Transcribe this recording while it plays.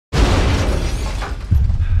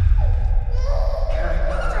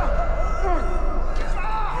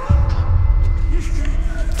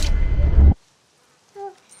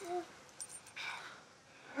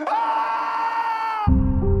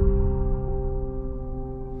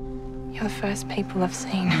You're the first people I've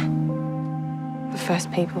seen. The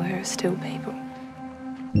first people who are still people.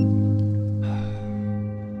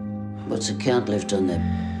 What's the count left on them?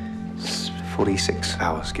 It's 46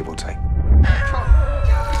 hours, give or take.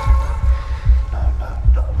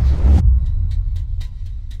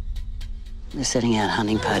 They're setting out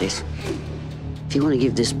hunting parties. If you want to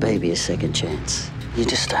give this baby a second chance, you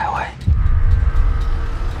just stay away.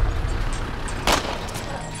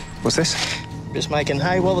 What's this? Just making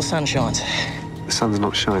hay while the sun shines. The sun's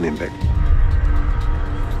not shining, Beck.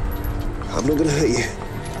 I'm not gonna hurt you.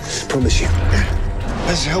 Promise you.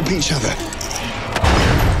 Let's help each other.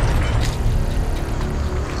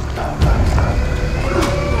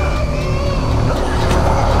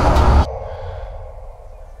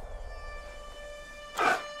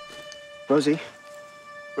 Rosie?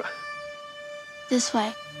 This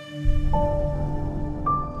way.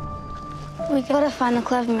 We gotta find the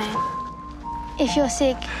clever man. If you're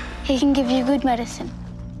sick, he can give you good medicine.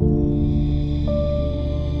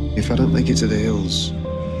 If I don't make it to the hills,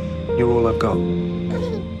 you're all I've got.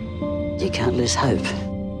 You can't lose hope.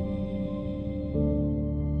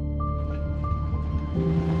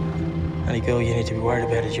 Only girl you need to be worried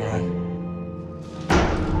about is your own.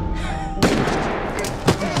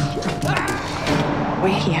 We're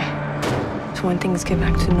here. So when things get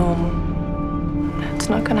back to normal, it's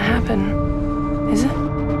not gonna happen, is it?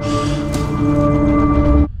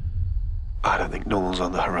 I don't think normal's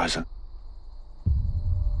on the horizon.